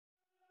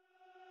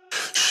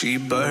She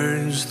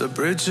burns the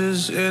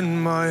bridges in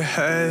my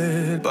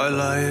head by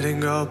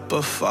lighting up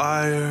a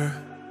fire.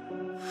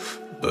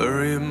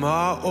 Bury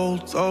my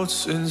old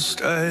thoughts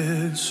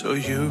instead so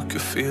you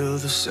could feel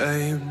the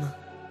same.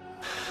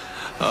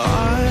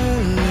 I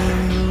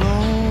live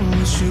alone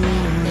with you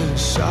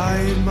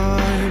inside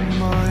my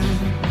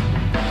mind.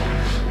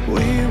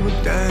 We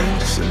would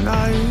dance the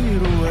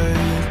night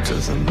away to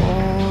the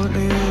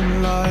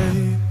morning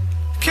light.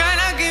 Can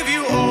I give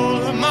you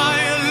all of my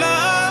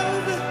love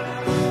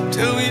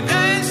till we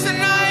dance the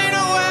night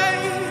away?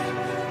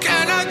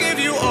 Can I give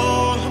you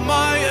all of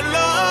my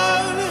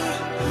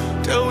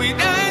love till we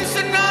dance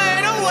the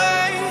night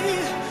away?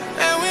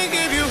 And we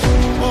give you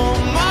all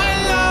my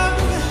love,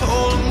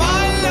 all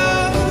my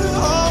love,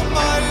 all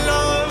my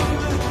love.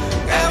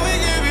 And we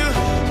give you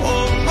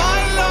all my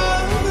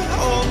love,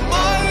 all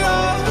my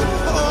love,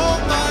 all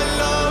my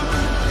love.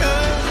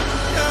 Yeah,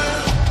 yeah.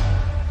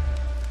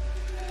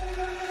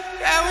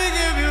 And we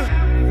give you.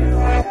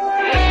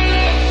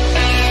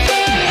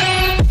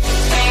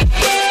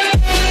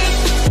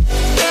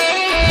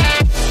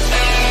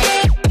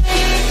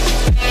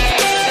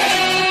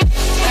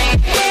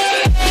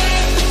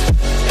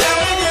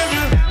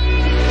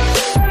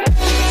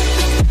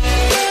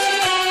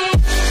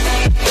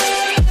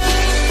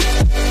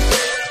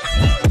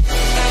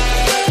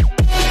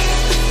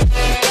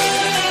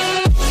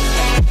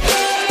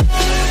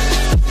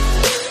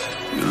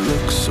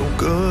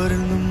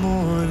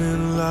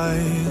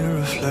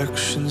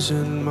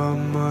 In my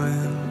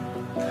mind,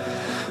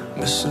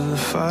 missing the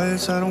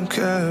fights, I don't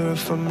care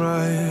if I'm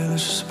right.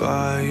 Let's just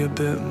buy a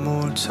bit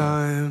more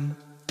time.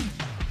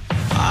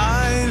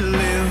 I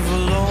live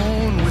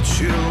alone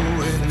with you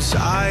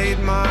inside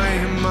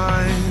my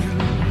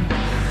mind.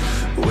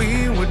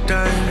 We would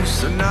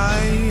dance the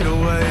night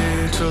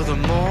away till the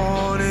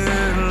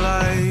morning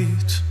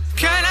light.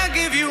 Can I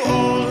give you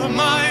all of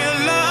my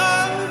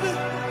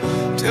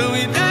love till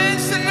we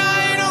dance the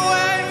night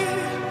away?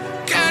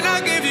 Can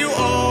I give you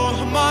all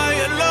of my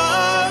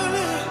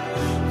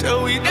love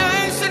till we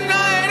dance the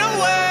night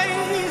away?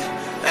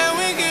 And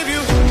we give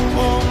you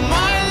all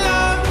my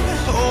love,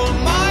 all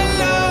my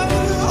love,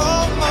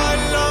 all my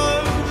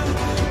love.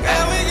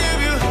 And we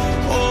give you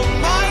all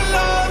my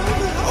love,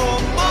 all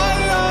my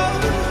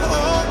love,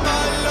 all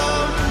my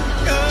love.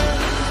 Yeah,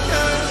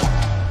 yeah.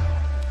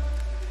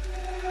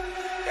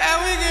 And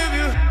we give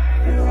you.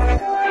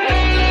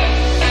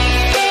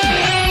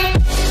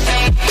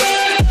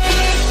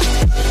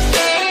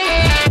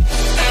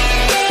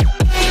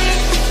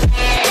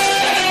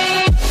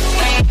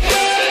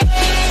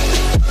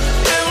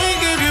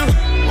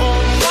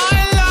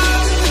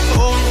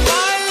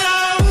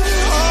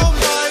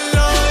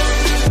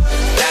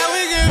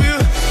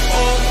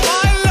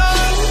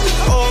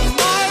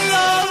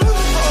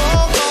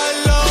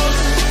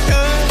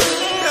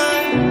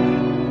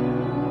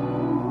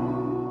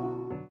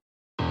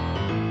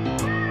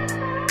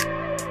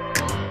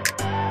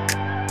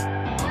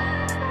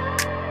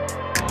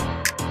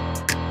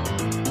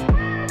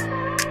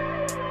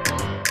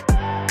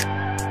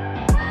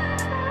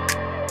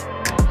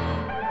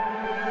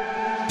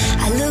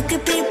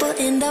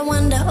 And I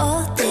wonder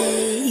all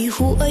day,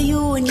 who are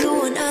you and you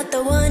are not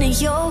the one in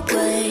your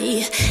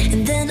way?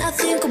 And then I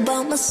think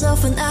about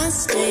myself and I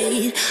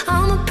stayed.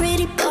 I'm a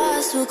pretty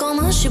boss, look on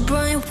my shit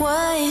bright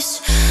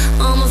waist.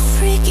 I'm a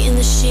freak in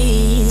the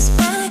sheets,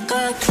 but I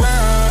got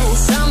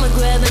class. I'ma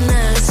grab an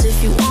ass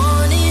if you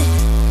want it.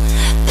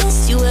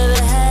 Best you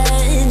ever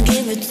had,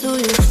 give it to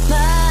you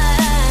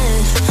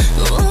back.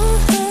 Ooh.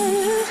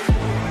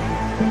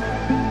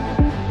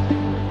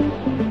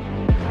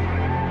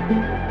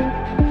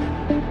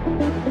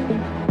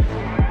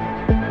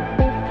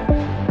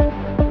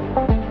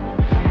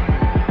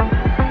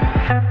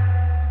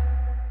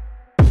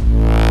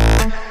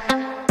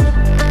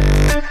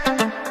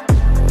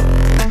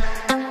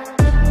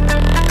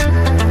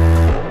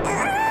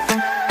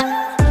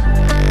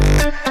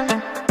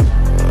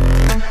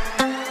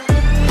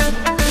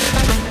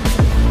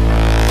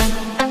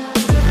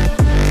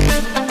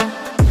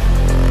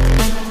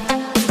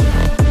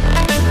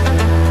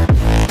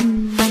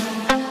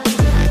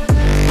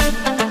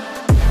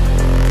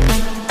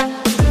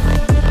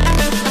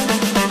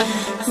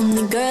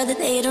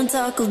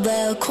 Talk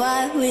about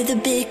quiet with a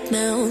big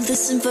mouth.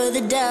 Listen for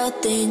the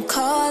doubt, then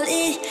call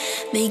it.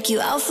 Make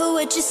you out for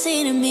what you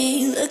say to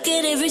me. Look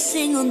at every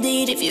single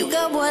date. If you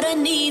got what I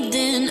need,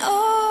 then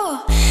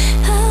oh,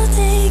 I'll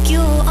take you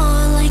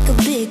on like a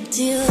big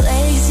deal.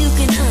 Legs you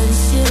can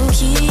unseal,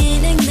 key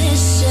in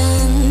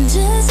ignition.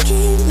 Just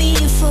keep me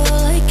full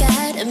like I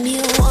had a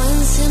meal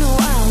once in a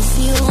while.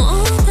 Feel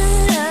all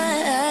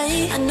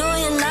that I know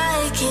you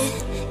like it,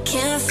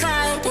 can't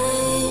fight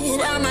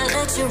it. I might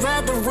let you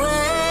ride the wave.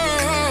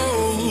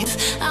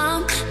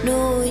 I'm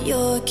New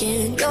York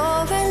and you're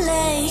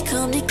LA.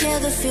 Come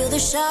together, feel the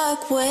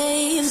shock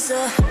waves.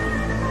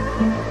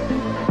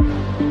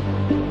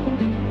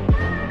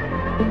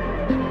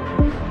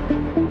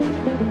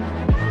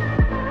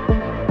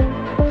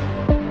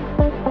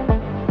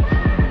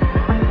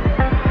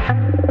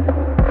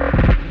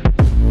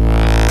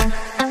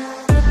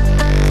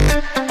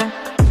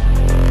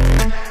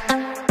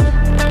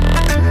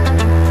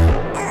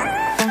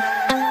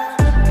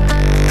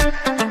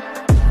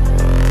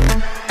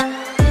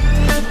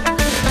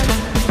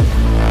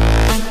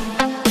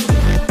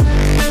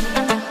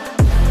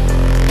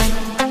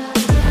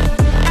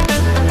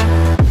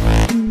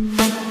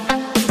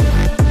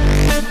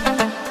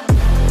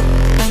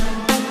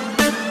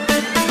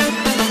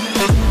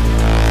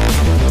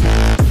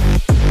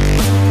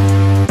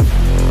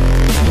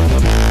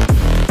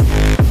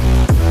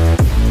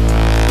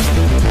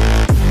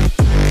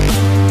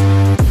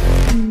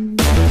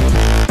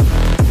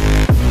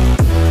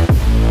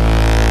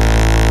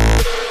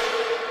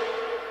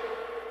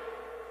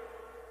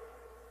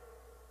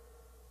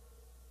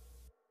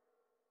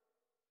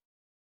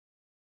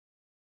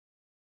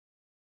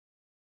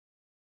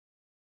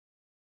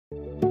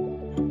 you.